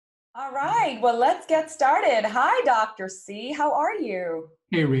All right, well, let's get started. Hi, Dr. C. How are you?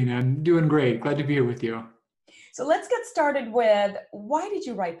 Hey, Rena, I'm doing great. Glad to be here with you. So let's get started with why did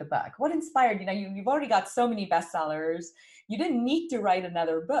you write the book? What inspired you? Now, you've already got so many bestsellers. You didn't need to write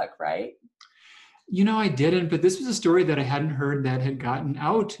another book, right? I didn't, but this was a story that I hadn't heard that had gotten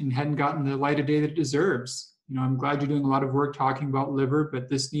out and hadn't gotten the light of day that it deserves. I'm glad you're doing a lot of work talking about liver, but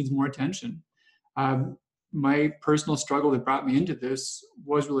this needs more attention. Um, my personal struggle that brought me into this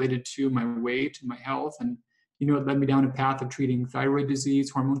was related to my weight and my health. And, it led me down a path of treating thyroid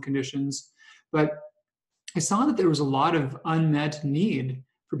disease, hormone conditions. But I saw that there was a lot of unmet need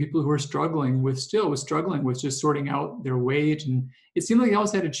for people who are struggling with just sorting out their weight. And it seemed like they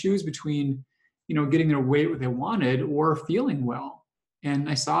always had to choose between, getting their weight what they wanted or feeling well. And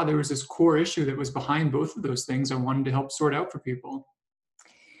I saw there was this core issue that was behind both of those things I wanted to help sort out for people.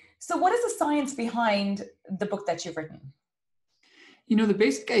 So, what is the science behind the book that you've written? The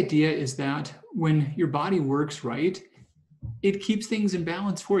basic idea is that when your body works right, it keeps things in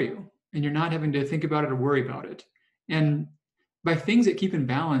balance for you, and you're not having to think about it or worry about it. And by things that keep in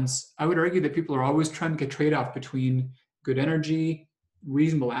balance, I would argue that people are always trying to make a trade-off between good energy,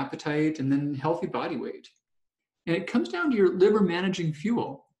 reasonable appetite, and then healthy body weight. And it comes down to your liver managing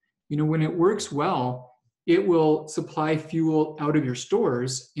fuel. When it works well, it will supply fuel out of your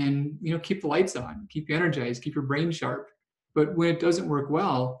stores and keep the lights on, keep you energized, keep your brain sharp. But when it doesn't work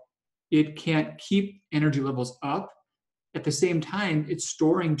well, it can't keep energy levels up. At the same time, it's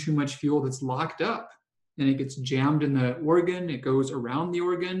storing too much fuel that's locked up, and it gets jammed in the organ, it goes around the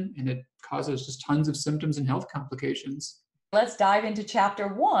organ, and it causes just tons of symptoms and health complications. Let's dive into chapter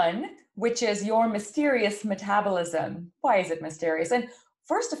one, which is your mysterious metabolism. Why is it mysterious? And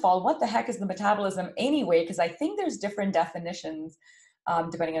first of all, what the heck is the metabolism anyway? Because I think there's different definitions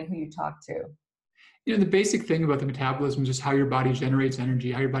depending on who you talk to. The basic thing about the metabolism is just how your body generates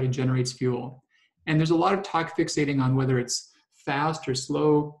energy, how your body generates fuel. And there's a lot of talk fixating on whether it's fast or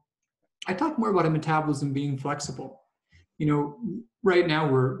slow. I talk more about a metabolism being flexible. Right now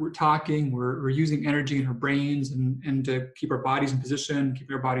we're talking, we're using energy in our brains and to keep our bodies in position, keep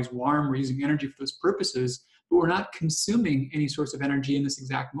our bodies warm. We're using energy for those purposes, but we're not consuming any source of energy in this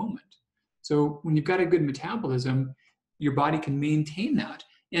exact moment. So when you've got a good metabolism, your body can maintain that.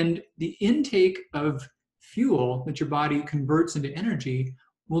 And the intake of fuel that your body converts into energy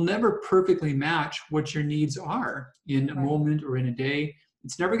will never perfectly match what your needs are in a moment or in a day.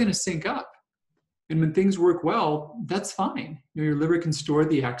 It's never going to sync up. And when things work well, that's fine. Your liver can store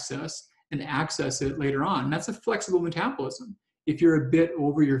the excess and access it later on. And that's a flexible metabolism. If you're a bit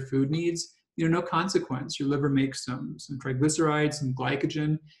over your food needs, no consequence. Your liver makes some triglycerides, some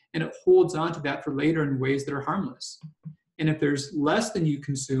glycogen, and it holds on to that for later in ways that are harmless. And if there's less than you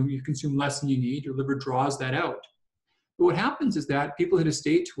consume less than you need, your liver draws that out. But what happens is that people hit a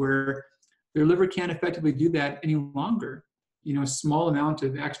state where their liver can't effectively do that any longer. A small amount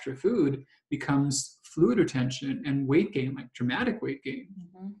of extra food becomes fluid retention and weight gain, like dramatic weight gain.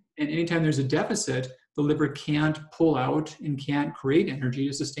 Mm-hmm. And anytime there's a deficit, the liver can't pull out and can't create energy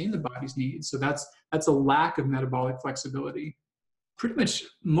to sustain the body's needs. So that's a lack of metabolic flexibility. Pretty much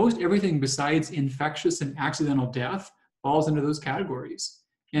most everything besides infectious and accidental death falls into those categories.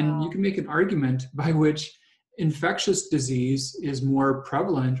 And you can make an argument by which infectious disease is more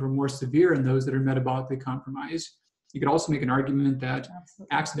prevalent or more severe in those that are metabolically compromised. You could also make an argument that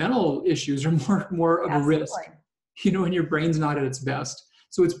accidental issues are more of a risk, when your brain's not at its best.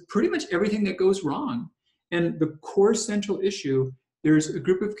 So it's pretty much everything that goes wrong. And the core central issue, there's a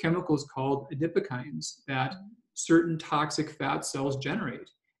group of chemicals called adipokines that certain toxic fat cells generate.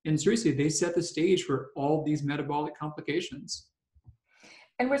 And seriously, they set the stage for all these metabolic complications.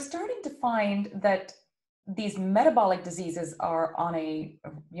 And we're starting to find that these metabolic diseases are on a,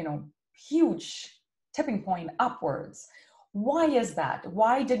 huge tipping point upwards. Why is that?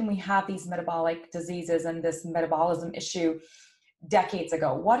 Why didn't we have these metabolic diseases and this metabolism issue decades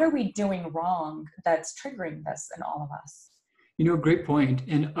ago? What are we doing wrong that's triggering this in all of us? Great point.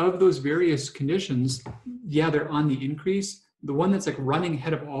 And of those various conditions, they're on the increase. The one that's like running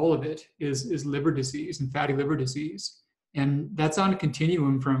ahead of all of it is liver disease and fatty liver disease. And that's on a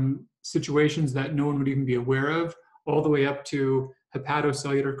continuum from situations that no one would even be aware of, all the way up to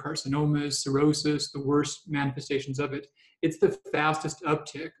hepatocellular carcinomas, cirrhosis, the worst manifestations of it. It's the fastest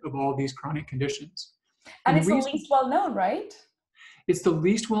uptick of all these chronic conditions. And it's the least well known, right? It's the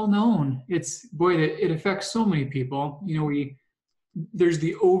least well known. It affects so many people. There's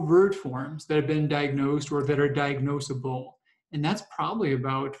the overt forms that have been diagnosed or that are diagnosable. And that's probably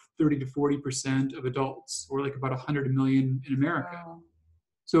about 30 to 40% of adults, or like about 100 million in America. Wow.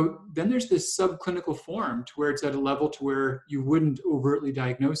 So then there's this subclinical form to where it's at a level to where you wouldn't overtly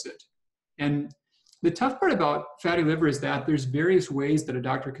diagnose it. And the tough part about fatty liver is that there's various ways that a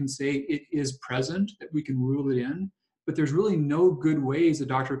doctor can say it is present, that we can rule it in, but there's really no good ways a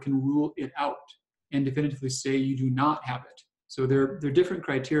doctor can rule it out and definitively say you do not have it. So they're different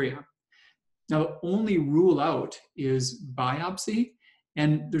criteria. Now, the only rule out is biopsy,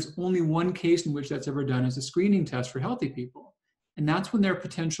 and there's only one case in which that's ever done as a screening test for healthy people, and that's when they're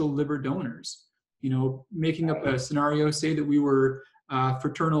potential liver donors. You know, making up a scenario, say that we were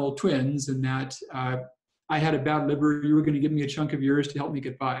fraternal twins and that I had a bad liver, you were going to give me a chunk of yours to help me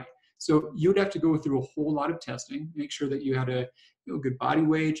get by. So you would have to go through a whole lot of testing, make sure that you had a good body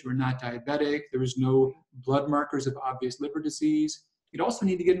weight, you were not diabetic, there was no blood markers of obvious liver disease. You'd also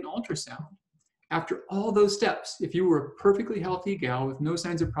need to get an ultrasound. After all those steps, if you were a perfectly healthy gal with no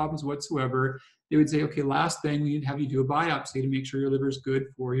signs of problems whatsoever, they would say, okay, last thing, we need to have you do a biopsy to make sure your liver is good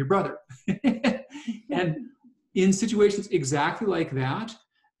for your brother. And in situations exactly like that,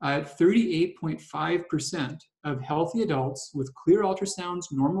 38.5% of healthy adults with clear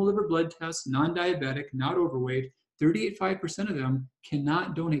ultrasounds, normal liver blood tests, non-diabetic, not overweight, 38.5% of them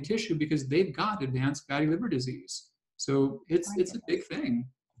cannot donate tissue because they've got advanced fatty liver disease. So it's a big thing.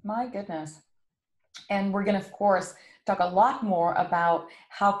 My goodness. And we're going to, of course, talk a lot more about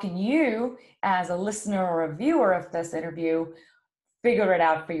how can you, as a listener or a viewer of this interview, figure it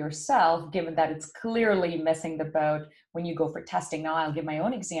out for yourself, given that it's clearly missing the boat when you go for testing. Now, I'll give my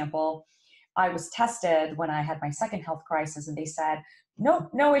own example. I was tested when I had my second health crisis, and they said,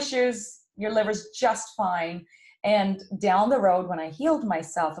 nope, no issues. Your liver's just fine. And down the road, when I healed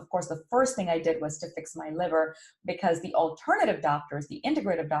myself, of course, the first thing I did was to fix my liver, because the alternative doctors, the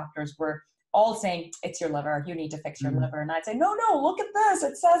integrative doctors, were all saying, it's your liver, you need to fix your liver. And I'd say, no, look at this.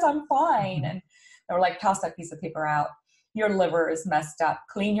 It says I'm fine. And they were like, toss that piece of paper out. Your liver is messed up.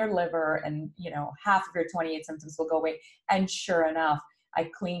 Clean your liver, and half of your 28 symptoms will go away. And sure enough, I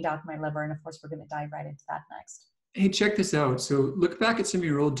cleaned out my liver. And of course, we're going to dive right into that next. Hey, check this out. So look back at some of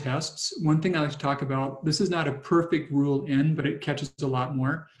your old tests. One thing I like to talk about, this is not a perfect rule in, but it catches a lot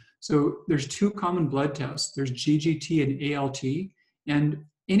more. So there's two common blood tests. There's GGT and ALT. And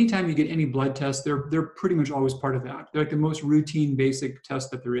anytime you get any blood test, they're pretty much always part of that. They're like the most routine, basic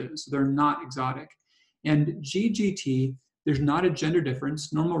test that there is. So they're not exotic. And GGT, there's not a gender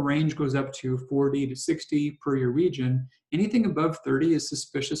difference. Normal range goes up to 40 to 60 per your region. Anything above 30 is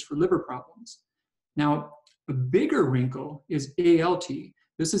suspicious for liver problems. Now, a bigger wrinkle is ALT.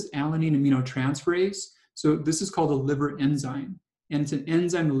 This is alanine aminotransferase. So this is called a liver enzyme. And it's an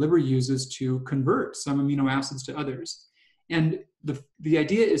enzyme the liver uses to convert some amino acids to others. And the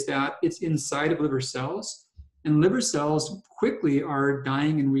idea is that it's inside of liver cells, and liver cells quickly are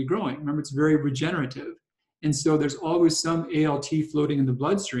dying and regrowing. Remember, it's very regenerative. And so there's always some ALT floating in the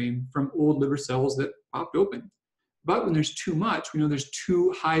bloodstream from old liver cells that popped open. But when there's too much, we know there's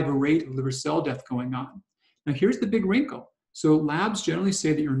too high of a rate of liver cell death going on. Now, here's the big wrinkle. So labs generally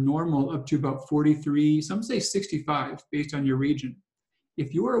say that you're normal up to about 43, some say 65, based on your region.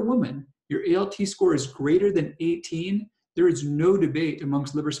 If you are a woman, your ALT score is greater than 18, there is no debate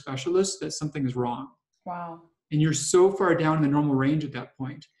amongst liver specialists that something is wrong. Wow. And you're so far down in the normal range at that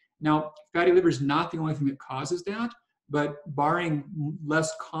point. Now, fatty liver is not the only thing that causes that, but barring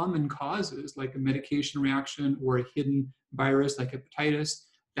less common causes like a medication reaction or a hidden virus like hepatitis,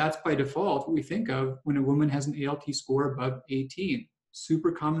 that's by default what we think of when a woman has an ALT score above 18.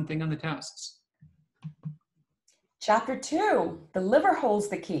 Super common thing on the tests. Chapter 2, the liver holds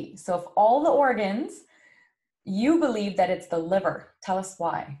the key. So of all the organs, you believe that it's the liver. Tell us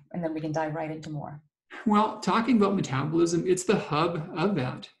why, and then we can dive right into more. Well, talking about metabolism, it's the hub of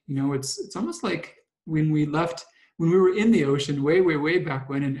that. It's almost like when we were in the ocean way back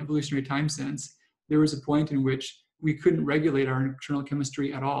when in evolutionary time sense, there was a point in which we couldn't regulate our internal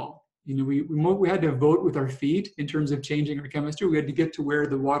chemistry at all. We had to vote with our feet in terms of changing our chemistry. We had to get to where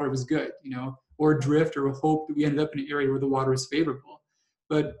the water was good, or drift or hope that we ended up in an area where the water was favorable.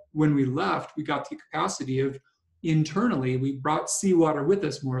 But when we left, we got the capacity of internally, we brought seawater with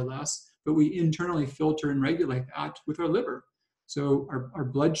us more or less, but we internally filter and regulate that with our liver. So our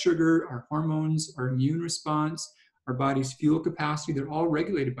blood sugar, our hormones, our immune response, our body's fuel capacity, they're all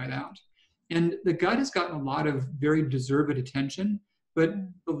regulated by that. And the gut has gotten a lot of very deserved attention, but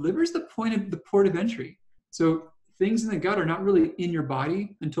the liver is the port of entry. So things in the gut are not really in your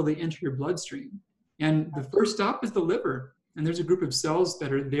body until they enter your bloodstream. And the first stop is the liver. And there's a group of cells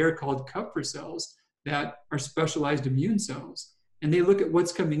that are there called Kupffer cells that are specialized immune cells. And they look at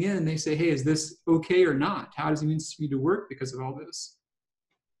what's coming in and they say, hey, is this okay or not? How does the immune system need to work because of all this?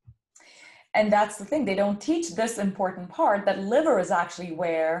 And that's the thing. They don't teach this important part, that liver is actually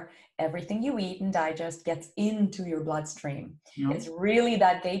where everything you eat and digest gets into your bloodstream. You know? It's really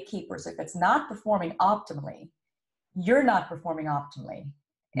that gatekeeper. So if it's not performing optimally, you're not performing optimally.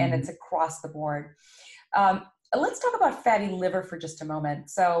 And Mhm. it's across the board. Let's talk about fatty liver for just a moment.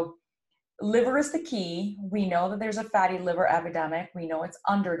 So liver is the key. We know that there's a fatty liver epidemic. We know it's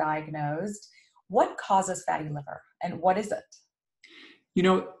underdiagnosed. What causes fatty liver and what is it? You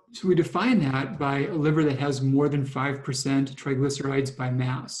know, so we define that by a liver that has more than 5% triglycerides by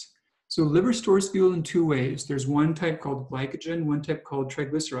mass. So liver stores fuel in two ways. There's one type called glycogen, one type called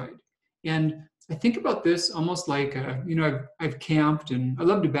triglyceride. And I think about this almost like, I've camped and I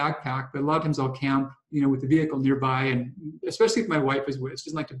love to backpack, but a lot of times I'll camp, with the vehicle nearby. And especially if my wife is with, she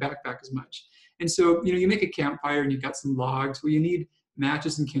doesn't like to backpack as much. And so, you make a campfire and you've got some logs. Well, you need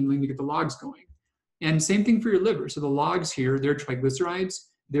matches and kindling to get the logs going. And same thing for your liver. So the logs here, they're triglycerides.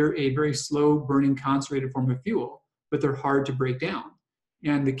 They're a very slow burning concentrated form of fuel, but they're hard to break down.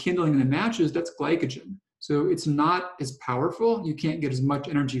 And the kindling in the matches, that's glycogen. So it's not as powerful. You can't get as much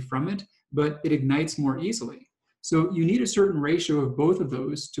energy from it, but it ignites more easily. So you need a certain ratio of both of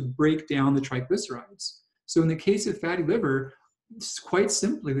those to break down the triglycerides. So in the case of fatty liver, quite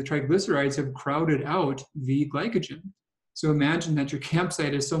simply, the triglycerides have crowded out the glycogen. So imagine that your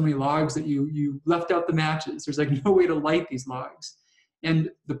campsite has so many logs that you left out the matches. There's like no way to light these logs.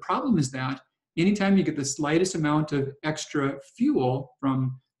 And the problem is that anytime you get the slightest amount of extra fuel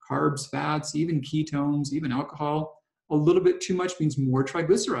from carbs, fats, even ketones, even alcohol, a little bit too much means more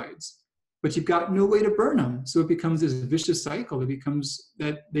triglycerides. But you've got no way to burn them. So it becomes this vicious cycle. It becomes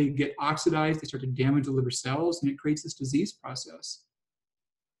that they get oxidized, they start to damage the liver cells, and it creates this disease process.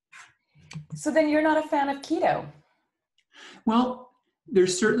 So then you're not a fan of keto. Well,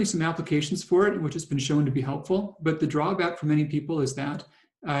 there's certainly some applications for it, which has been shown to be helpful. But the drawback for many people is that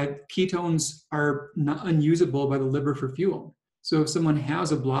ketones are not unusable by the liver for fuel. So if someone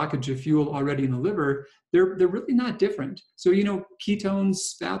has a blockage of fuel already in the liver, they're really not different. So,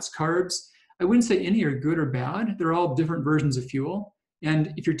 ketones, fats, carbs, I wouldn't say any are good or bad. They're all different versions of fuel.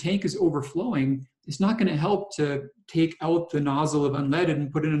 And if your tank is overflowing, it's not going to help to take out the nozzle of unleaded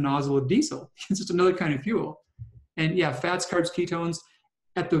and put in a nozzle of diesel. It's just another kind of fuel. And yeah, fats, carbs, ketones,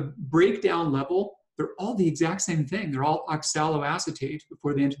 at the breakdown level, they're all the exact same thing. They're all oxaloacetate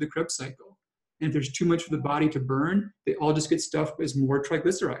before they enter the Krebs cycle. And if there's too much for the body to burn, they all just get stuffed as more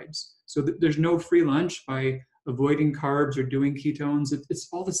triglycerides. So there's no free lunch by avoiding carbs or doing ketones. It's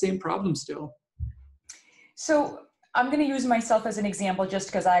all the same problem still. So I'm going to use myself as an example just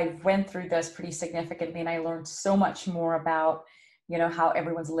because I went through this pretty significantly and I learned so much more about how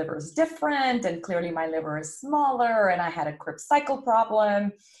everyone's liver is different, and clearly my liver is smaller, and I had a Krebs cycle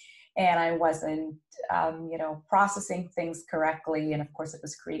problem, and I wasn't, processing things correctly, and of course it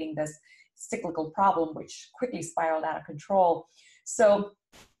was creating this cyclical problem, which quickly spiraled out of control. So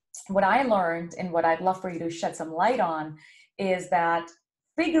what I learned, and what I'd love for you to shed some light on, is that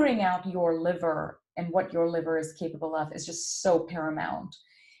figuring out your liver and what your liver is capable of is just so paramount.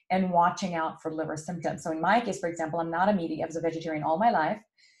 And watching out for liver symptoms. So in my case, for example, I'm not a meaty. I was a vegetarian all my life.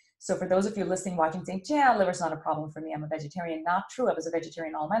 So for those of you listening, watching, saying, yeah, liver's not a problem for me, I'm a vegetarian. Not true. I was a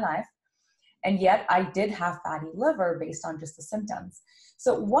vegetarian all my life. And yet I did have fatty liver based on just the symptoms.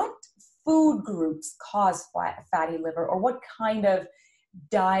 So what food groups cause fatty liver, or what kind of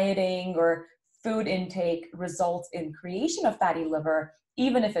dieting or food intake results in creation of fatty liver,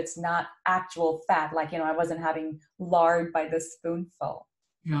 even if it's not actual fat? Like, I wasn't having lard by the spoonful.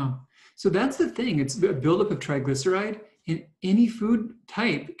 Yeah. So that's the thing. It's the buildup of triglyceride, and any food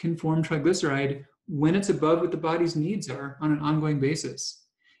type can form triglyceride when it's above what the body's needs are on an ongoing basis.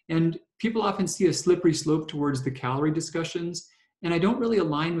 And people often see a slippery slope towards the calorie discussions. And I don't really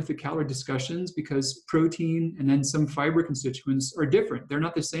align with the calorie discussions because protein and then some fiber constituents are different. They're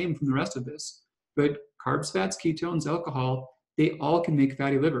not the same from the rest of this. But carbs, fats, ketones, alcohol, they all can make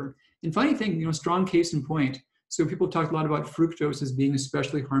fatty liver. And funny thing, strong case in point. So people talk a lot about fructose as being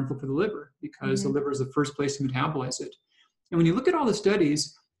especially harmful for the liver because the liver is the first place to metabolize it. And when you look at all the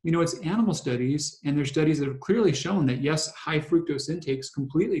studies, it's animal studies, and there's studies that have clearly shown that yes, high fructose intakes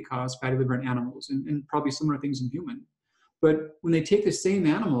completely cause fatty liver in animals and probably similar things in human. But when they take the same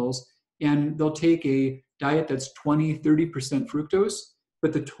animals and they'll take a diet that's 20, 30% fructose,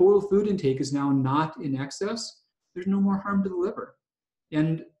 but the total food intake is now not in excess, there's no more harm to the liver.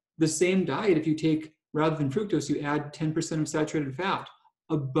 And the same diet, if you take, rather than fructose, you add 10% of saturated fat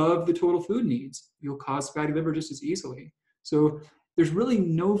above the total food needs, you'll cause fatty liver just as easily. So there's really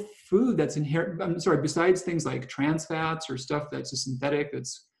no food that's besides things like trans fats or stuff that's a synthetic,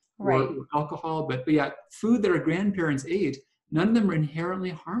 that's right. or alcohol, but yeah, food that our grandparents ate, none of them are inherently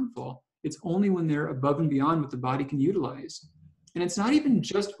harmful. It's only when they're above and beyond what the body can utilize. And it's not even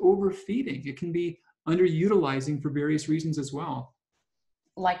just overfeeding. It can be underutilizing for various reasons as well.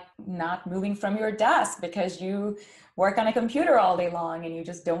 Like not moving from your desk because you work on a computer all day long and you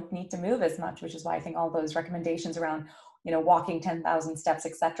just don't need to move as much, which is why I think all those recommendations around, walking 10,000 steps,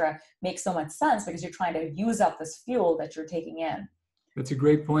 etc., make so much sense, because you're trying to use up this fuel that you're taking in. That's a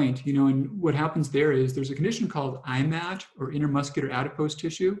great point. And what happens there is there's a condition called IMAT, or intermuscular adipose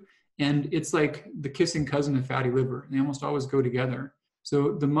tissue, and it's like the kissing cousin of fatty liver. They almost always go together.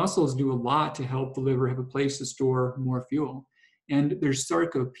 So the muscles do a lot to help the liver have a place to store more fuel. And there's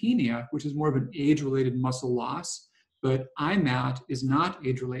sarcopenia, which is more of an age-related muscle loss, but IMAT is not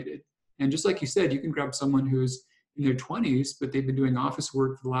age-related. And just like you said, you can grab someone who's in their 20s, but they've been doing office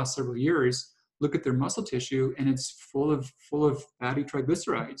work for the last several years, look at their muscle tissue, and it's full of fatty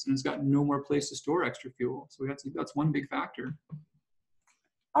triglycerides, and it's got no more place to store extra fuel. So that's one big factor.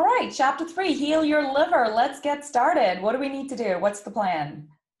 All right, chapter 3, heal your liver. Let's get started. What do we need to do? What's the plan?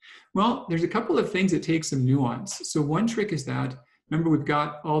 Well, there's a couple of things that take some nuance. So one trick is that, remember, we've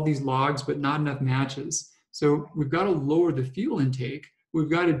got all these logs, but not enough matches. So we've got to lower the fuel intake. We've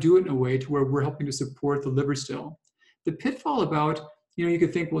got to do it in a way to where we're helping to support the liver still. The pitfall about, you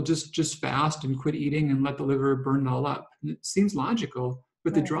could think, well, just fast and quit eating and let the liver burn it all up. And it seems logical,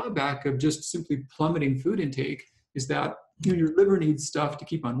 but the drawback of just simply plummeting food intake is that your liver needs stuff to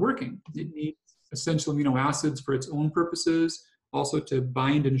keep on working. It needs essential amino acids for its own purposes, also to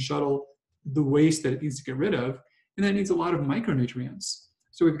bind and shuttle the waste that it needs to get rid of, and that needs a lot of micronutrients.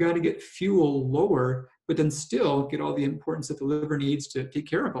 So we've got to get fuel lower, but then still get all the importance that the liver needs to take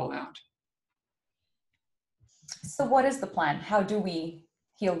care of all that. So what is the plan? How do we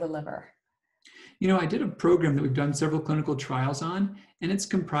heal the liver? I did a program that we've done several clinical trials on, and it's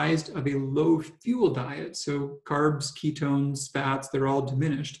comprised of a low fuel diet. So carbs, ketones, fats, they're all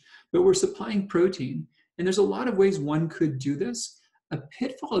diminished, but we're supplying protein. And there's a lot of ways one could do this. A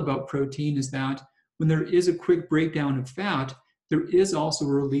pitfall about protein is that when there is a quick breakdown of fat, there is also a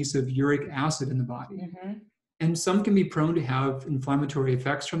release of uric acid in the body. Mm-hmm. And some can be prone to have inflammatory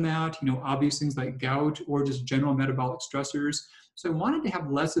effects from that, obvious things like gout or just general metabolic stressors. So I wanted to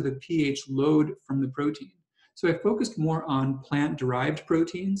have less of a pH load from the protein. So I focused more on plant-derived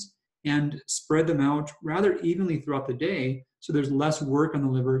proteins and spread them out rather evenly throughout the day, so there's less work on the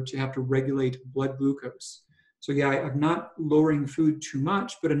liver to have to regulate blood glucose. So yeah, I'm not lowering food too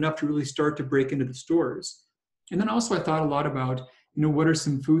much, but enough to really start to break into the stores. And then also I thought a lot about, what are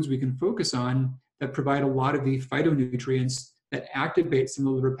some foods we can focus on that provide a lot of the phytonutrients that activate some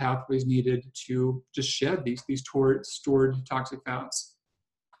of the liver pathways needed to just shed these stored toxic fats.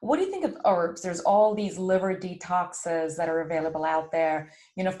 What do you think of herbs? There's all these liver detoxes that are available out there.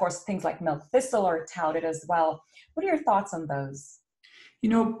 Of course, things like milk thistle are touted as well. What are your thoughts on those?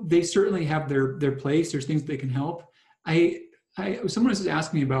 They certainly have their place. There's things they can help. Someone was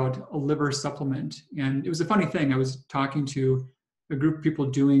asking me about a liver supplement, and it was a funny thing. I was talking to a group of people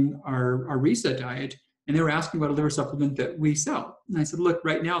doing our reset diet, and they were asking about a liver supplement that we sell. And I said, look,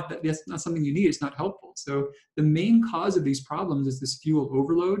 right now, that's not something you need. It's not helpful. So the main cause of these problems is this fuel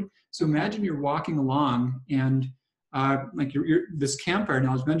overload. So imagine you're walking along and like you're this campfire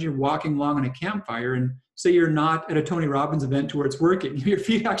analogy. Imagine you're walking along on a campfire and say you're not at a Tony Robbins event to where it's working. Your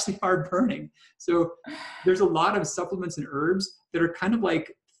feet actually are burning. So there's a lot of supplements and herbs that are kind of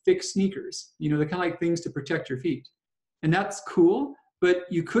like thick sneakers. They're kind of like things to protect your feet. And that's cool. But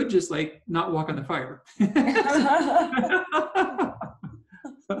you could just like not walk on the fire. Because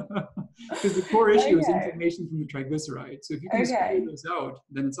the core issue is inflammation from the triglycerides. So if you can clear those out,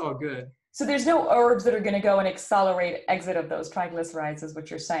 then it's all good. So there's no herbs that are going to go and accelerate exit of those triglycerides, is what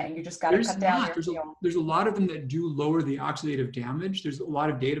you're saying. You just got to cut down your fuel. There's a lot of them that do lower the oxidative damage. There's a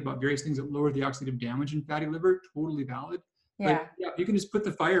lot of data about various things that lower the oxidative damage in fatty liver. Totally valid. Yeah. But yeah, if you can just put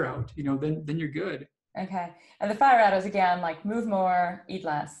the fire out, then you're good. Okay. And the fire out is, again, like move more, eat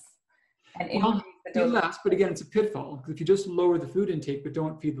less. And eat less, but again, it's a pitfall. If you just lower the food intake but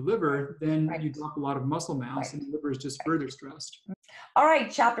don't feed the liver, then you drop a lot of muscle mass and the liver is just further stressed. All right,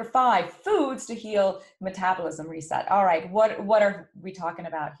 chapter 5, foods to heal metabolism reset. All right, what are we talking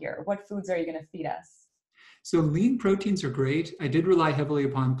about here? What foods are you going to feed us? So lean proteins are great. I did rely heavily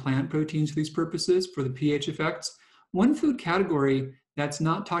upon plant proteins for these purposes, for the pH effects. One food category that's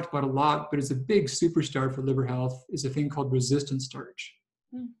not talked about a lot, but is a big superstar for liver health, is a thing called resistant starch.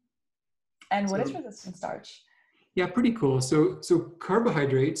 And what is resistant starch? Yeah, pretty cool. So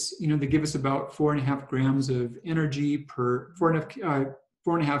carbohydrates, they give us about 4.5 grams of energy per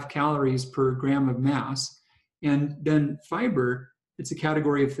 4.5 calories per gram of mass. And then fiber, it's a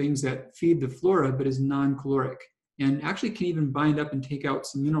category of things that feed the flora, but is non-caloric. and actually can even bind up and take out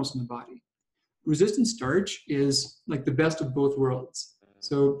some minerals from the body. Resistant starch is like the best of both worlds.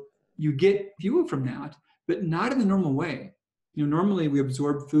 So you get fuel from that, but not in the normal way. Normally we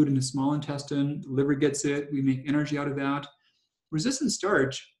absorb food in the small intestine, the liver gets it, we make energy out of that. Resistant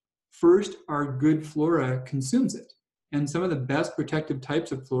starch, first, our good flora consumes it. And some of the best protective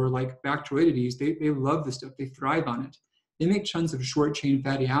types of flora, like Bacteroidetes, they love this stuff. They thrive on it. They make tons of short-chain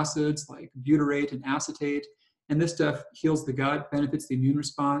fatty acids like butyrate and acetate. And this stuff heals the gut, benefits the immune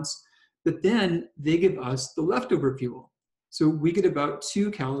response. But then they give us the leftover fuel. So we get about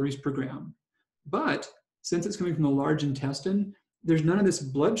 2 calories per gram. But since it's coming from the large intestine, there's none of this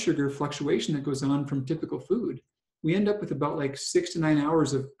blood sugar fluctuation that goes on from typical food. We end up with about like 6 to 9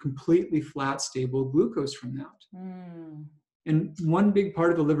 hours of completely flat, stable glucose from that. Mm. And one big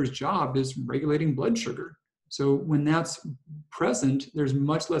part of the liver's job is regulating blood sugar. So when that's present, there's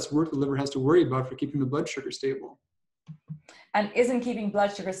much less work the liver has to worry about for keeping the blood sugar stable. And isn't keeping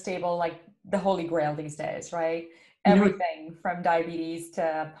blood sugar stable like the holy grail these days, right? Everything from diabetes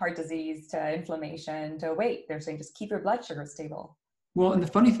to heart disease to inflammation to weight, they're saying just keep your blood sugar stable. Well, and the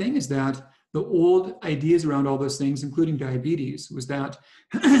funny thing is that the old ideas around all those things, including diabetes, was that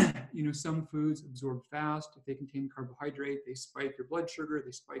some foods absorb fast. If they contain carbohydrate, they spike your blood sugar,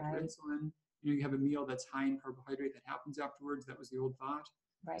 they spike your insulin. You have a meal that's high in carbohydrate that happens afterwards. That was the old thought.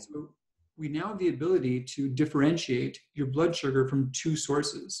 Right. So we now have the ability to differentiate your blood sugar from 2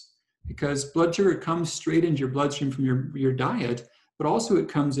 sources, because blood sugar comes straight into your bloodstream from your diet, but also it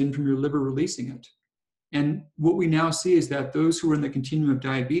comes in from your liver releasing it. And what we now see is that those who are in the continuum of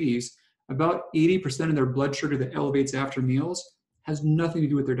diabetes, about 80% of their blood sugar that elevates after meals has nothing to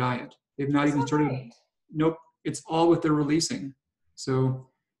do with their diet. They've not even started. Right. Nope, it's all what they're releasing. So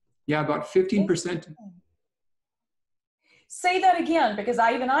yeah, about 15%. Say that again, because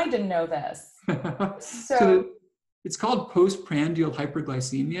I didn't know this. So it's called postprandial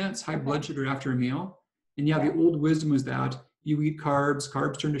hyperglycemia. It's high blood sugar after a meal. And the old wisdom was that you eat carbs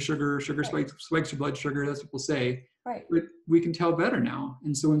turn to sugar, spikes your blood sugar, that's what people say. Right. But we can tell better now.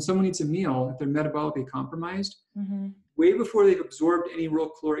 And so when someone eats a meal, if they're metabolically compromised, way before they've absorbed any real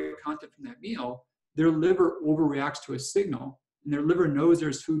caloric content from that meal, their liver overreacts to a signal, and their liver knows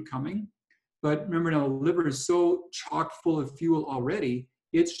there's food coming. But remember now, the liver is so chock full of fuel already,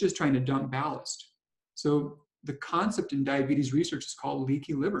 it's just trying to dump ballast. So the concept in diabetes research is called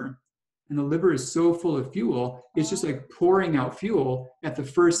leaky liver. And the liver is so full of fuel, it's just like pouring out fuel at the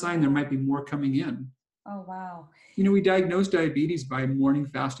first sign there might be more coming in. Oh, wow. We diagnose diabetes by morning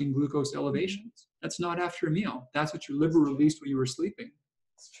fasting glucose elevations. That's not after a meal. That's what your liver released when you were sleeping.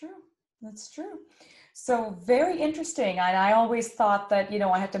 That's true. That's true. So very interesting. And I always thought that,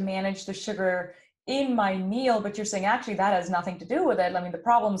 I had to manage the sugar in my meal, but you're saying actually that has nothing to do with it. I mean, the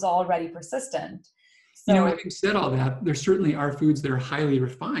problem's already persistent. So, having said all that, there certainly are foods that are highly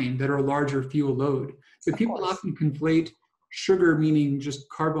refined that are a larger fuel load. But people often conflate sugar, meaning just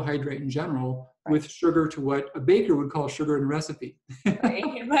carbohydrate in general, with sugar to what a baker would call sugar in a recipe.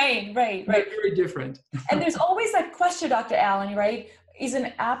 Right. Very different. And there's always that question, Dr. Allen, right? Is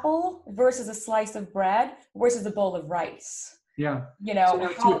an apple versus a slice of bread versus a bowl of rice? Yeah.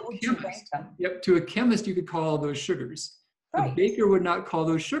 How would you rank them? Yep. To a chemist, you could call those sugars. Right. A baker would not call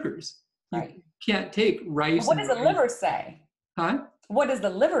those sugars. Right. You can't take rice. What does the liver say? Huh? What does the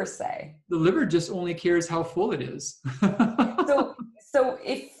liver say? The liver just only cares how full it is. So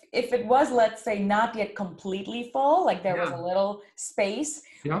if it was, let's say, not yet completely full, like there was a little space,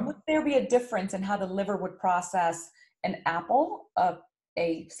 would there be a difference in how the liver would process an apple,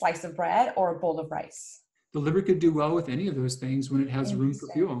 a slice of bread, or a bowl of rice? The liver could do well with any of those things when it has room for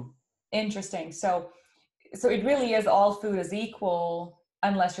fuel. Interesting. So it really is all food is equal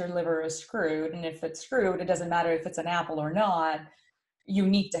unless your liver is screwed. And if it's screwed, it doesn't matter if it's an apple or not. You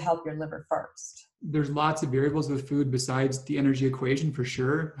need to help your liver first. There's lots of variables with food besides the energy equation for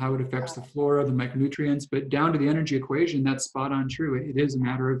sure, how it affects the flora, the micronutrients, but down to the energy equation, that's spot on true. It is a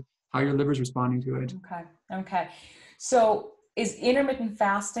matter of how your liver's responding to it. Okay. So is intermittent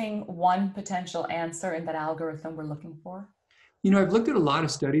fasting one potential answer in that algorithm we're looking for? I've looked at a lot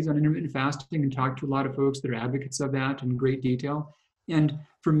of studies on intermittent fasting and talked to a lot of folks that are advocates of that in great detail. And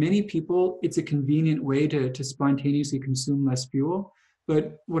for many people, it's a convenient way to spontaneously consume less fuel.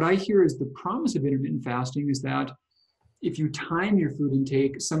 But what I hear is the promise of intermittent fasting is that if you time your food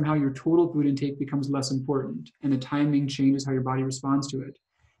intake, somehow your total food intake becomes less important, and the timing changes how your body responds to it.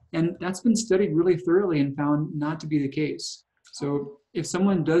 And that's been studied really thoroughly and found not to be the case. So if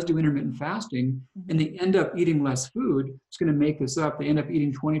someone does do intermittent fasting and they end up eating less food, it's going to make this up, they end up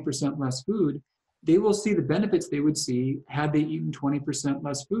eating 20% less food, they will see the benefits they would see had they eaten 20%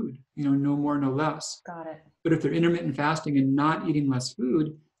 less food, no more, no less. Got it. But if they're intermittent fasting and not eating less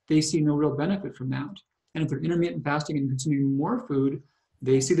food, they see no real benefit from that. And if they're intermittent fasting and consuming more food,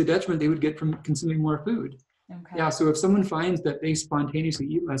 they see the detriment they would get from consuming more food. Okay. Yeah, so if someone finds that they spontaneously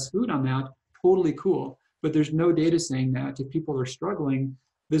eat less food on that, totally cool. But there's no data saying that if people are struggling,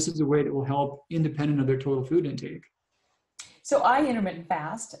 this is a way that will help independent of their total food intake. So I intermittent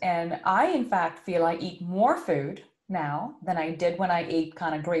fast, and I, in fact, feel I eat more food now than I did when I ate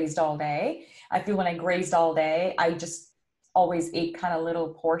kind of grazed all day. I feel when I grazed all day, I just always ate kind of little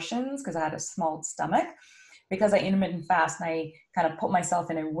portions because I had a small stomach. Because I intermittent fast and I kind of put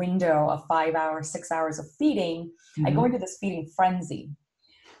myself in a window of 5 hours, 6 hours of feeding, I go into this feeding frenzy.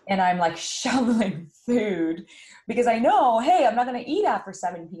 And I'm like shoveling food because I know, hey, I'm not going to eat after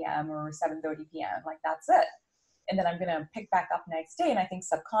 7 p.m. or 7:30 p.m. Like, that's it. And then I'm going to pick back up next day. And I think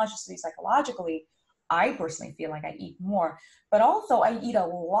subconsciously, psychologically, I personally feel like I eat more. But also, I eat a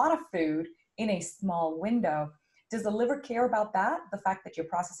lot of food in a small window. Does the liver care about that? The fact that you're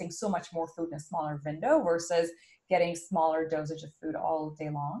processing so much more food in a smaller window versus getting smaller dosage of food all day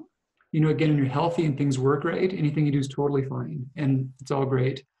long? Again, when you're healthy and things work right, anything you do is totally fine and it's all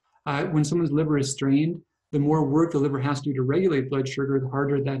great. When someone's liver is strained, the more work the liver has to do to regulate blood sugar, the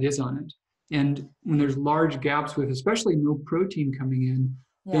harder that is on it. And when there's large gaps with especially no protein coming in,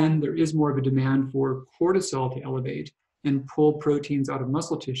 then there is more of a demand for cortisol to elevate and pull proteins out of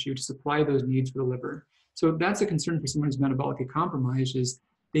muscle tissue to supply those needs for the liver. So that's a concern for someone who's metabolically compromised, is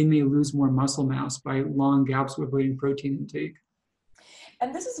they may lose more muscle mass by long gaps with avoiding protein intake.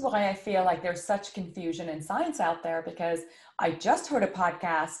 And this is why I feel like there's such confusion in science out there, because I just heard a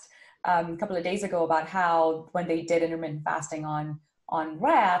podcast a couple of days ago about how when they did intermittent fasting on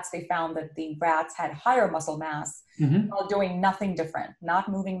rats, they found that the rats had higher muscle mass while doing nothing different, not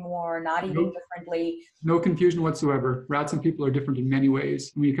moving more, not eating differently. No confusion whatsoever. Rats and people are different in many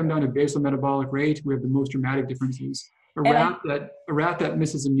ways. When you come down to basal metabolic rate, we have the most dramatic differences. A rat that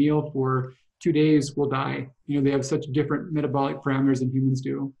misses a meal for 2 days will die. They have such different metabolic parameters than humans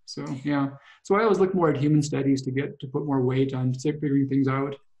do. So yeah. So I always look more at human studies to put more weight on figuring things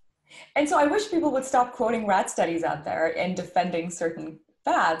out. And so I wish people would stop quoting rat studies out there and defending certain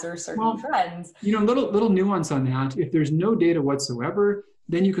fads or certain trends. Little nuance on that. If there's no data whatsoever,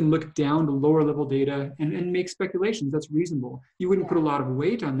 then you can look down to lower level data and make speculations. That's reasonable. You wouldn't put a lot of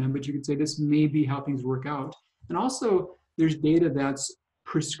weight on them, but you could say this may be how things work out. And also, there's data that's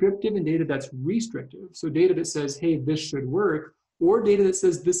prescriptive and data that's restrictive. So data that says, hey, this should work, or data that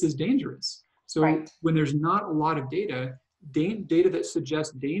says this is dangerous. So when there's not a lot of data that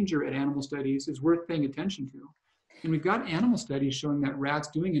suggests danger at animal studies is worth paying attention to. And we've got animal studies showing that rats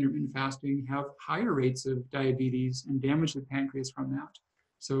doing intermittent fasting have higher rates of diabetes and damage to the pancreas from that.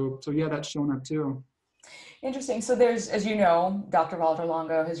 So yeah, that's shown up too. Interesting. So there's, as you know, Dr. Walter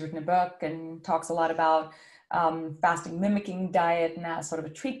Longo has written a book and talks a lot about fasting mimicking diet and as sort of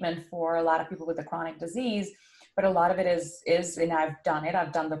a treatment for a lot of people with a chronic disease. But a lot of it is, and I've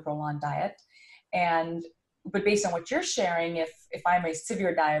done the Prolon diet. But based on what you're sharing, if I'm a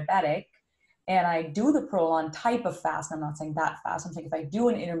severe diabetic and I do the Prolon type of fast, I'm not saying that fast, I'm saying if I do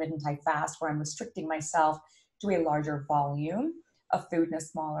an intermittent type fast where I'm restricting myself to a larger volume of food in a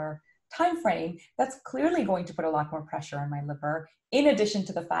smaller time frame, that's clearly going to put a lot more pressure on my liver, in addition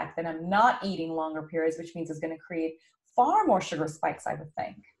to the fact that I'm not eating longer periods, which means it's going to create far more sugar spikes, I would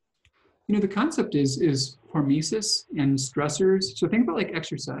think. The concept is hormesis and stressors. So think about like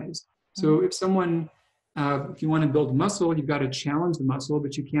exercise. So if someone, if you want to build muscle, you've got to challenge the muscle,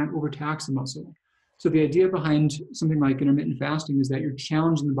 but you can't overtax the muscle. So the idea behind something like intermittent fasting is that you're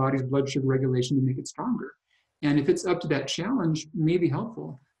challenging the body's blood sugar regulation to make it stronger. And if it's up to that challenge, it may be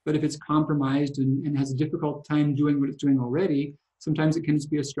helpful. But if it's compromised and has a difficult time doing what it's doing already, sometimes it can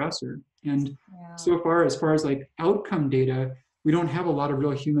just be a stressor. And so far, as far as like outcome data, we don't have a lot of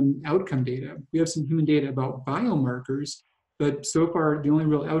real human outcome data. We have some human data about biomarkers, but so far, the only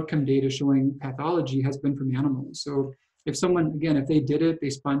real outcome data showing pathology has been from animals. So if someone, again, if they did it, they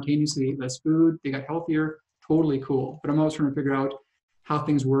spontaneously ate less food, they got healthier, totally cool. But I'm always trying to figure out how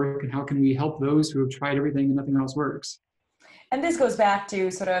things work and how can we help those who have tried everything and nothing else works. And this goes back to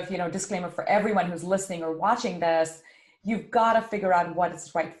sort of, disclaimer for everyone who's listening or watching this, you've got to figure out what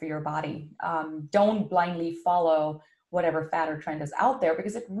is right for your body. Don't blindly follow whatever fad or trend is out there,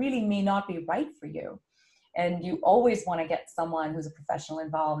 because it really may not be right for you. And you always want to get someone who's a professional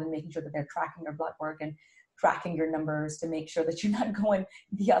involved in making sure that they're tracking your blood work and tracking your numbers to make sure that you're not going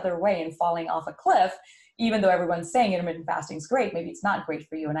the other way and falling off a cliff, even though everyone's saying intermittent fasting is great. Maybe it's not great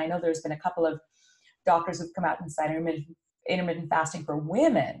for you. And I know there's been a couple of doctors who've come out and said intermittent fasting for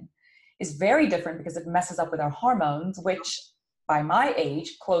women is very different because it messes up with our hormones, which by my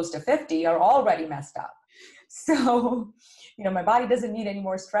age, close to 50, are already messed up. So, my body doesn't need any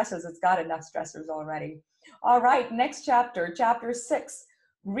more stresses. It's got enough stressors already. All right, next chapter, chapter 6,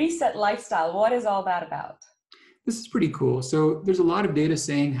 reset lifestyle. What is all that about? This is pretty cool. So there's a lot of data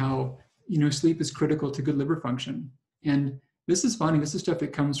saying how, sleep is critical to good liver function. And this is funny. This is stuff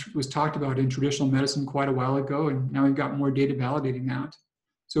that was talked about in traditional medicine quite a while ago, and now we've got more data validating that.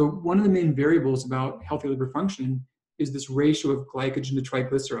 So one of the main variables about healthy liver function is this ratio of glycogen to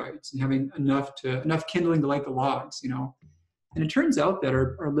triglycerides and having enough kindling to light the logs, And it turns out that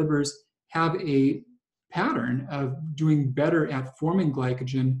our livers have a pattern of doing better at forming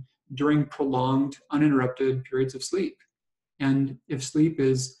glycogen during prolonged, uninterrupted periods of sleep. And if sleep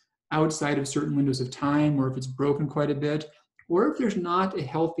is outside of certain windows of time, or if it's broken quite a bit, or if there's not a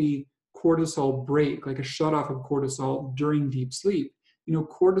healthy cortisol break, like a shutoff of cortisol during deep sleep,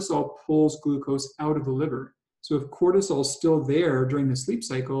 cortisol pulls glucose out of the liver. So if cortisol is still there during the sleep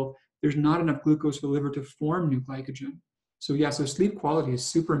cycle, there's not enough glucose for the liver to form new glycogen. So sleep quality is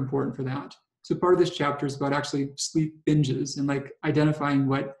super important for that. So part of this chapter is about actually sleep binges and like identifying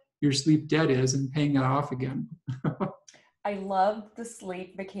what your sleep debt is and paying it off again. I love the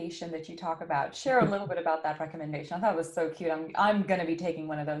sleep vacation that you talk about. Share a little bit about that recommendation. I thought it was so cute. I'm going to be taking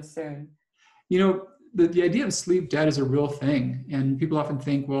one of those soon. The idea of sleep debt is a real thing. And people often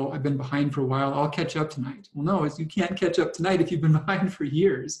think, well, I've been behind for a while, I'll catch up tonight. Well, no, you can't catch up tonight if you've been behind for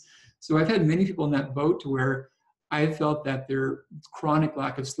years. So I've had many people in that boat to where I felt that their chronic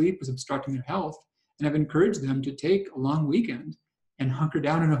lack of sleep was obstructing their health. And I've encouraged them to take a long weekend and hunker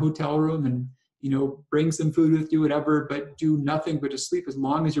down in a hotel room and, bring some food with you, whatever, but do nothing but just sleep as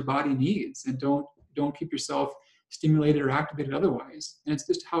long as your body needs, and don't keep yourself stimulated or activated otherwise. And it's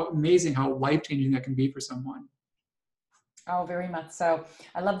just how amazing, how life-changing that can be for someone. Oh, very much so.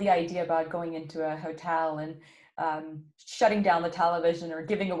 I love the idea about going into a hotel and shutting down the television or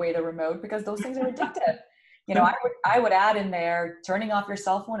giving away the remote, because those things are addictive. I would add in there turning off your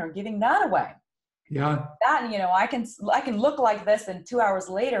cell phone or giving that away. Yeah. That, I can look like this, and 2 hours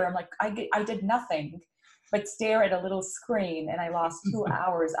later, I'm like, I did nothing but stare at a little screen, and I lost 2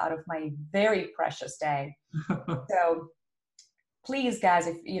 hours out of my very precious day. So please, guys,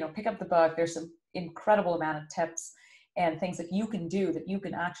 if pick up the book, there's some incredible amount of tips and things that you can do, that you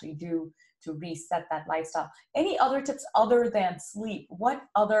can actually do to reset that lifestyle. Any other tips other than sleep? What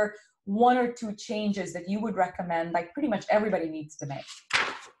other 1 or 2 changes that you would recommend, like pretty much everybody needs to make?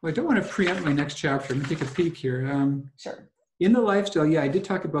 Well, I don't want to preempt my next chapter. I'm going to take a peek here. Sure. In the lifestyle, I did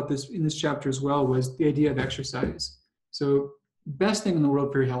talk about this in this chapter as well, was the idea of exercise. So best thing in the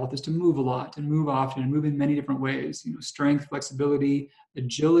world for your health is to move a lot and move often and move in many different ways. Strength, flexibility,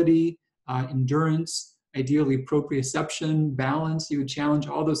 agility, endurance, ideally proprioception, balance. You would challenge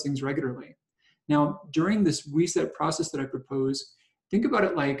all those things regularly. Now, during this reset process that I propose, think about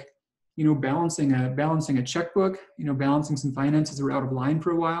it like, balancing a checkbook, balancing some finances that were out of line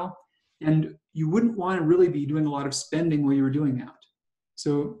for a while. And you wouldn't want to really be doing a lot of spending while you were doing that.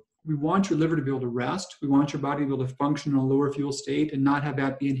 So we want your liver to be able to rest. We want your body to be able to function in a lower fuel state and not have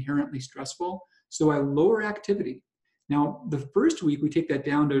that be inherently stressful. So I lower activity. Now, the first week, we take that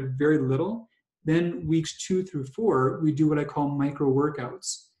down to very little. Then weeks 2 through 4, we do what I call micro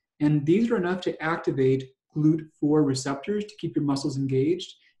workouts. And these are enough to activate GLUT4 receptors to keep your muscles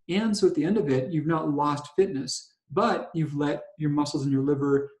engaged. And so at the end of it, you've not lost fitness, but you've let your muscles and your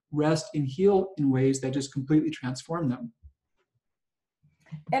liver rest and heal in ways that just completely transform them.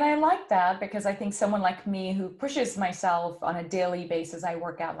 And I like that, because I think someone like me who pushes myself on a daily basis, I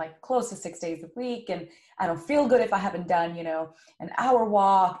work out like close to 6 days a week, and I don't feel good if I haven't done, an hour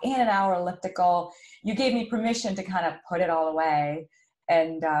walk and an hour elliptical. You gave me permission to kind of put it all away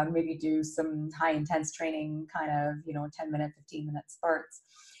and maybe do some high intense training, kind of, 10-minute, 15-minute spurts.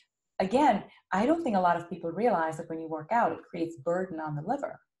 Again, I don't think a lot of people realize that when you work out, it creates burden on the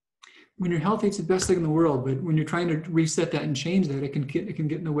liver. When you're healthy, it's the best thing in the world. But when you're trying to reset that and change that, it can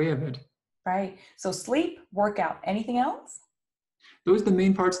get in the way of it. Right. So sleep, workout, anything else? Those are the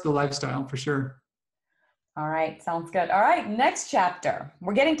main parts of the lifestyle, for sure. All right. Sounds good. All right. Next chapter.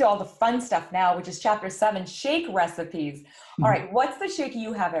 We're getting to all the fun stuff now, which is chapter 7, shake recipes. All right. What's the shake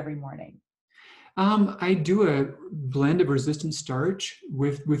you have every morning? I do a blend of resistant starch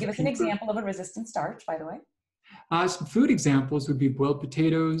with Give us an example of a resistant starch, by the way. Some food examples would be boiled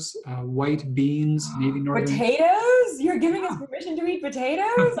potatoes, white beans, maybe northern. Potatoes? You're giving us permission to eat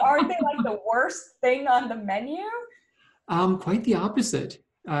potatoes? Aren't they like the worst thing on the menu? Quite the opposite.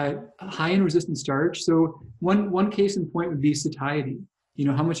 High in resistant starch. So one case in point would be satiety.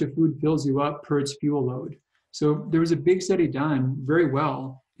 How much a food fills you up per its fuel load. So there was a big study done very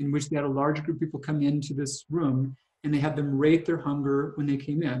well in which they had a large group of people come into this room, and they had them rate their hunger when they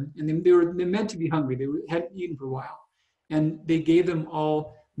came in. And they meant to be hungry. They hadn't eaten for a while. And they gave them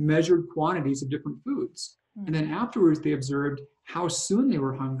all measured quantities of different foods. And then afterwards, they observed how soon they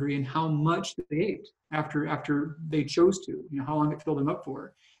were hungry and how much they ate after they chose to, how long it filled them up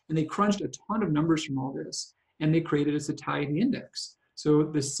for. And they crunched a ton of numbers from all this, and they created a satiety index. So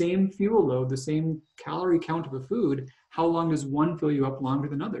the same fuel load, the same calorie count of a food, how long does one fill you up longer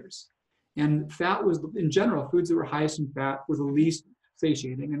than others? And fat was, in general, foods that were highest in fat were the least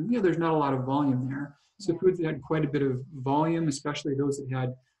satiating. And there's not a lot of volume there. So foods that had quite a bit of volume, especially those that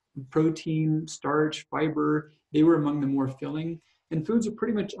had protein, starch, fiber, they were among the more filling. And foods are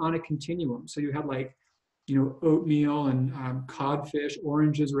pretty much on a continuum. So you had oatmeal and codfish,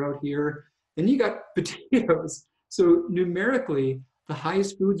 oranges are out here. Then you got potatoes. So numerically, the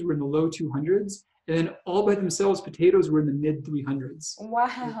highest foods were in the low 200s. And then all by themselves, potatoes were in the mid 300s.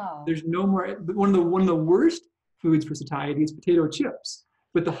 Wow. There's no more. One of the worst foods for satiety is potato chips.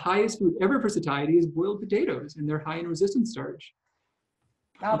 But the highest food ever for satiety is boiled potatoes, and they're high in resistant starch.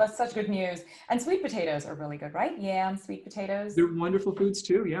 Oh, that's such good news. And sweet potatoes are really good, right? Yams, sweet potatoes. They're wonderful foods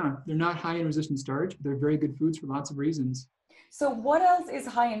too, yeah. They're not high in resistant starch, but they're very good foods for lots of reasons. So what else is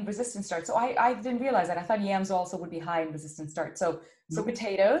high in resistant starch? So I didn't realize that. I thought yams also would be high in resistant starch. So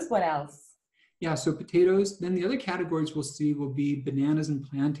potatoes, what else? Yeah, so potatoes. Then the other categories we'll see will be bananas and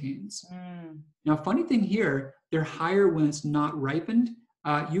plantains. Now, funny thing here, they're higher when it's not ripened.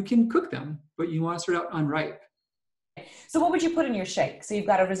 You can cook them, but you want to start out unripe. So what would you put in your shake? So you've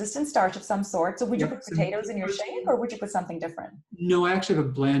got a resistant starch of some sort. So would you put potatoes in your shake, or would you put something different? No, I actually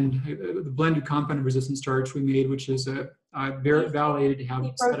have the blended compound of resistant starch we made, which is very validated to have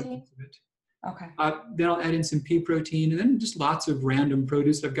protein of it. Okay. Then I'll add in some pea protein, and then just lots of random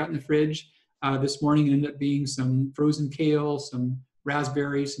produce I've got in the fridge. This morning it ended up being some frozen kale, some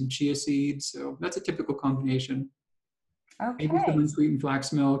raspberries, some chia seeds. So that's a typical combination. Okay. Maybe some unsweetened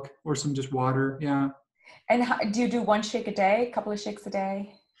flax milk or some just water. Yeah. And do you do one shake a day, a couple of shakes a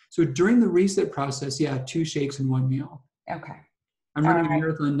day? So during the reset process, 2 shakes in one meal. Okay. I'm running a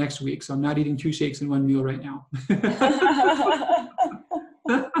marathon next week, so I'm not eating 2 shakes in one meal right now.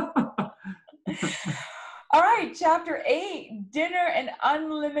 All right, chapter 8, dinner and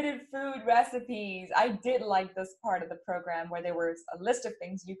unlimited food recipes. I did like this part of the program where there was a list of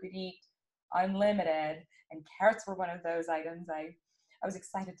things you could eat unlimited, and carrots were one of those items. I was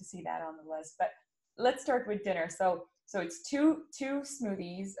excited to see that on the list. But let's start with dinner. So it's two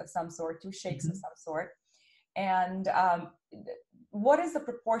smoothies of some sort, 2 shakes of some sort. And what is the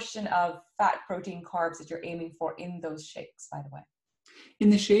proportion of fat, protein, carbs that you're aiming for in those shakes, by the way? In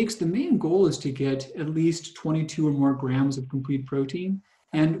the shakes, the main goal is to get at least 22 or more grams of complete protein.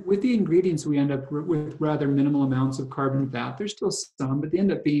 And with the ingredients, we end up with rather minimal amounts of carb and fat. There's still some, but they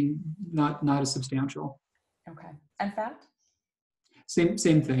end up being not as substantial. Okay. And fat? Same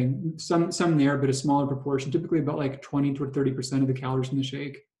thing. Some there, but a smaller proportion, typically about like 20 to 30% of the calories in the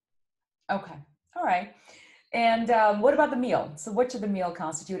shake. Okay. All right. And what about the meal? So what should the meal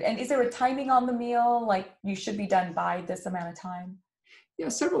constitute? And is there a timing on the meal? Like you should be done by this amount of time? Yeah,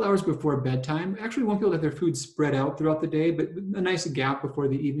 several hours before bedtime. Actually, won't people have their food spread out throughout the day, but a nice gap before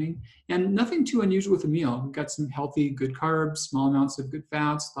the evening. And nothing too unusual with the meal. We've got some healthy, good carbs, small amounts of good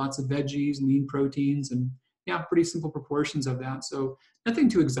fats, lots of veggies, lean proteins, and pretty simple proportions of that. So nothing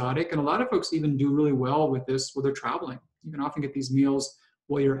too exotic. And a lot of folks even do really well with this while they're traveling. You can often get these meals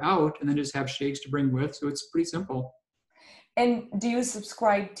while you're out and then just have shakes to bring with. So it's pretty simple. And do you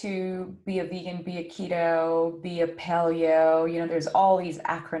subscribe to be a vegan, be a keto, be a paleo? There's all these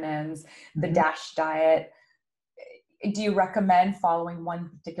acronyms, the DASH diet. Do you recommend following one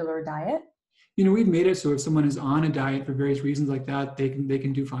particular diet? We've made it so if someone is on a diet for various reasons like that, they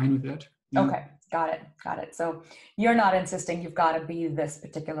can do fine with it. Yeah. Okay, got it. So you're not insisting you've got to be this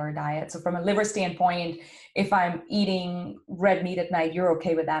particular diet. So from a liver standpoint, if I'm eating red meat at night, you're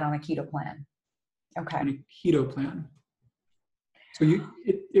okay with that on a keto plan? Okay. On a keto plan. So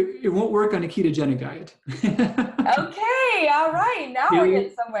it won't work on a ketogenic diet. Okay, all right. Now we're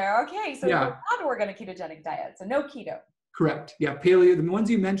getting somewhere. Okay, so you're not work on a ketogenic diet, so no keto. Correct. Yeah, paleo, the ones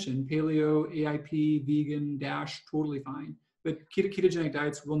you mentioned, paleo, AIP, vegan, DASH, totally fine. But ketogenic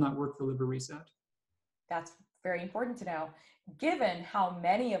diets will not work for liver reset. That's very important to know. Given how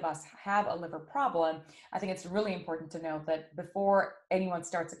many of us have a liver problem, I think it's really important to know that before anyone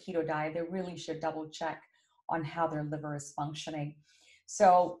starts a keto diet, they really should double check on how their liver is functioning.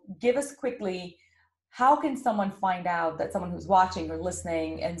 So give us quickly, how can someone find out that someone who's watching or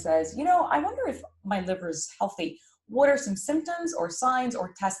listening and says, I wonder if my liver is healthy? What are some symptoms or signs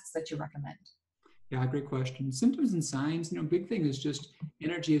or tests that you recommend? Yeah, great question. Symptoms and signs, big thing is just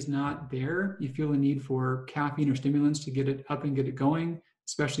energy is not there. You feel a need for caffeine or stimulants to get it up and get it going,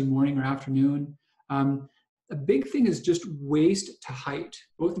 especially morning or afternoon. Um, a big thing is just waist to height,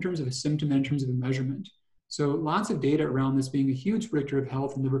 both in terms of a symptom and in terms of a measurement. So lots of data around this being a huge predictor of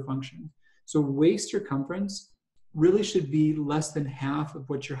health and liver function. So waist circumference really should be less than half of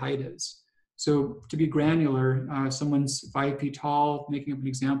what your height is. So to be granular, someone's 5 feet tall, making up an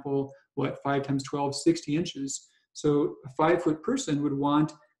example, 5 times 12, 60 inches. So a 5-foot person would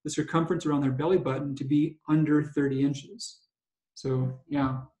want the circumference around their belly button to be under 30 inches. So,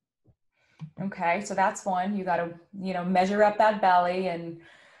 yeah. Okay, so that's one. You got to, measure up that belly, and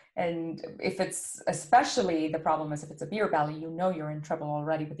if it's, especially the problem is if it's a beer belly, you're in trouble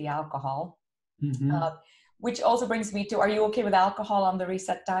already with the alcohol. Mm-hmm. Which also brings me to, are you okay with alcohol on the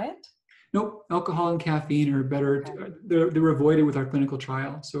reset diet? Nope, alcohol and caffeine are better. Okay. They're avoided with our clinical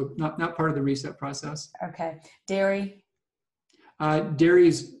trial, so not part of the reset process. Okay, dairy? Dairy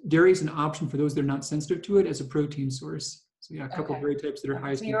is an option for those that are not sensitive to it as a protein source. So yeah, a couple of dairy types that are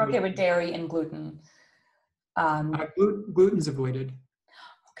highest. So you're okay with dairy and gluten? Gluten's avoided.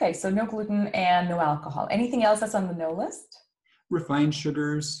 Okay, so no gluten and no alcohol. Anything else that's on the no list? Refined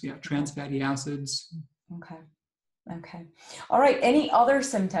sugars, trans fatty acids. Okay. All right, any other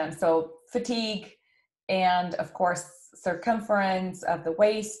symptoms? So fatigue and, of course, circumference of the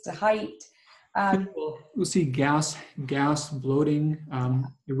waist, the height. We'll see gas, bloating,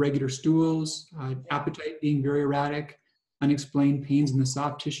 irregular stools, appetite being very erratic, unexplained pains in the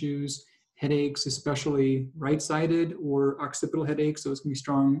soft tissues, headaches, especially right-sided or occipital headaches. Those can be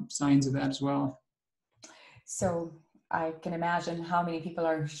strong signs of that as well. So I can imagine how many people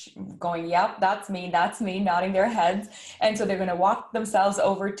are going, yep, that's me, nodding their heads. And so they're going to walk themselves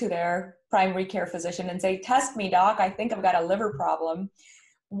over to their primary care physician and say, test me, doc, I think I've got a liver problem.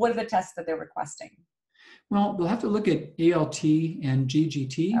 What are the tests that they're requesting? Well, they'll have to look at ALT and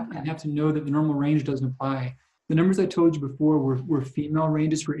GGT and have to know that the normal range doesn't apply. The numbers I told you before were female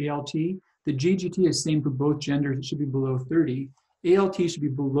ranges for ALT. The GGT is same for both genders. It should be below 30. ALT should be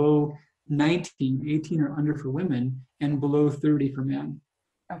below 19, 18 or under for women, and below 30 for men.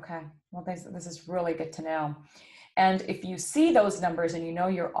 Okay, well, this is really good to know. And if you see those numbers and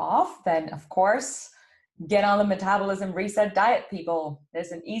you're off, then of course, get on the metabolism reset diet, people.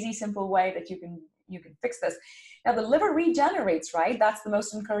 There's an easy, simple way that you can fix this. Now, the liver regenerates, right? That's the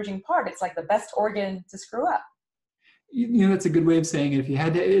most encouraging part. It's like the best organ to screw up. That's a good way of saying it. If you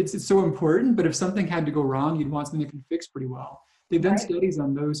had to, it's so important, but if something had to go wrong, you'd want something that can fix pretty well. They've done studies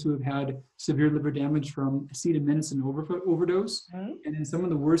on those who have had severe liver damage from acetaminophen overdose. Mm-hmm. And in some of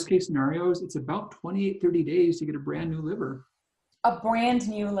the worst case scenarios, it's about 28, 30 days to get a brand new liver. A brand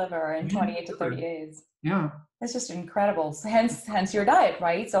new liver in 28 to 30 days. Yeah. That's just incredible. Hence your diet,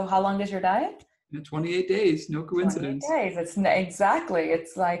 right? So how long is your diet? 28 days, no coincidence. 28 days, exactly.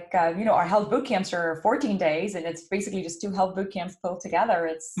 It's like, our health boot camps are 14 days, and it's basically just 2 health boot camps pulled together.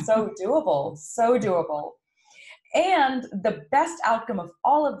 It's so doable, so doable. And the best outcome of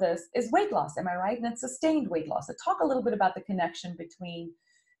all of this is weight loss, am I right? And it's sustained weight loss. So talk a little bit about the connection between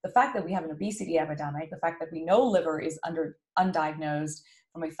the fact that we have an obesity epidemic, the fact that we know liver is undiagnosed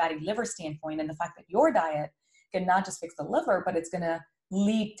from a fatty liver standpoint, and the fact that your diet can not just fix the liver, but it's going to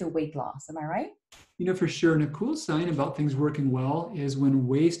lead to weight loss. Am I right? For sure. And a cool sign about things working well is when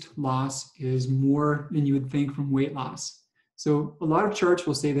waist loss is more than you would think from weight loss. So a lot of charts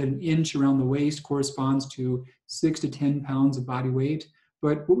will say that an inch around the waist corresponds to 6 to 10 pounds of body weight.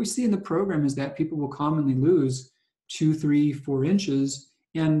 But what we see in the program is that people will commonly lose 2, 3, 4 inches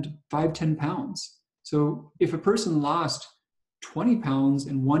and 5, 10 pounds. So if a person lost 20 pounds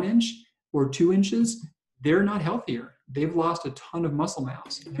in 1 inch or 2 inches, they're not healthier. They've lost a ton of muscle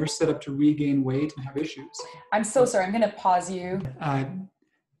mass. They're set up to regain weight and have issues. I'm so sorry. I'm going to pause you.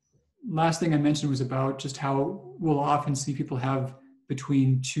 Last thing I mentioned was about just how we'll often see people have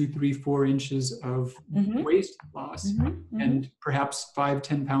between 2, 3, 4 inches of waist loss and perhaps 5,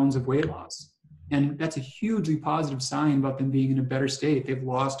 10 pounds of weight loss. And that's a hugely positive sign about them being in a better state. They've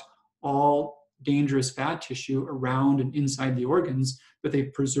lost all dangerous fat tissue around and inside the organs, but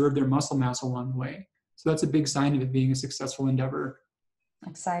they've preserved their muscle mass along the way. So that's a big sign of it being a successful endeavor.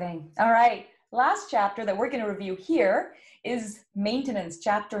 Exciting. All right. Last chapter that we're going to review here is maintenance,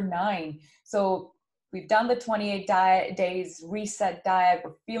 chapter 9. So we've done the 28 days reset diet.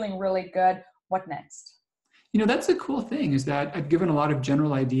 We're feeling really good. What next? That's a cool thing is that I've given a lot of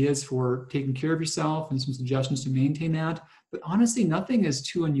general ideas for taking care of yourself and some suggestions to maintain that. But honestly, nothing is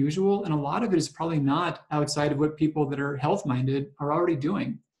too unusual. And a lot of it is probably not outside of what people that are health-minded are already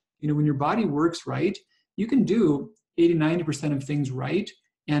doing. When your body works right, you can do 80, 90% of things right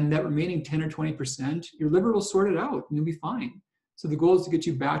And that remaining 10 or 20%, your liver will sort it out and you'll be fine. So the goal is to get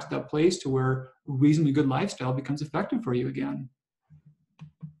you back to that place to where a reasonably good lifestyle becomes effective for you again.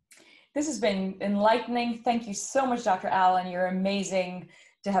 This has been enlightening. Thank you so much, Dr. Allen. You're amazing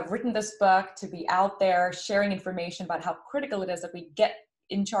to have written this book, to be out there sharing information about how critical it is that we get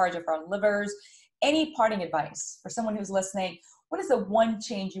in charge of our livers. Any parting advice for someone who's listening? What is the one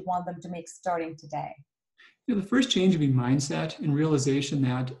change you want them to make starting today? You know, the first change would be mindset and realization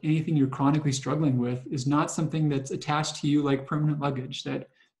that anything you're chronically struggling with is not something that's attached to you like permanent luggage, that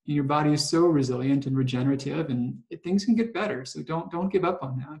your body is so resilient and regenerative and things can get better. So don't give up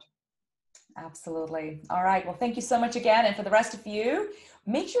on that. Absolutely. All right. Well, thank you so much again. And for the rest of you,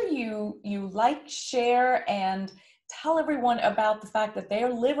 make sure you like, share, and tell everyone about the fact that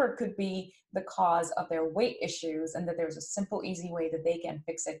their liver could be the cause of their weight issues and that there's a simple, easy way that they can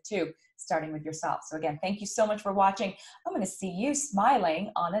fix it too, starting with yourself. So again, thank you so much for watching. I'm going to see you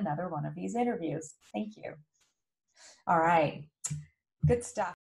smiling on another one of these interviews. Thank you. All right. Good stuff.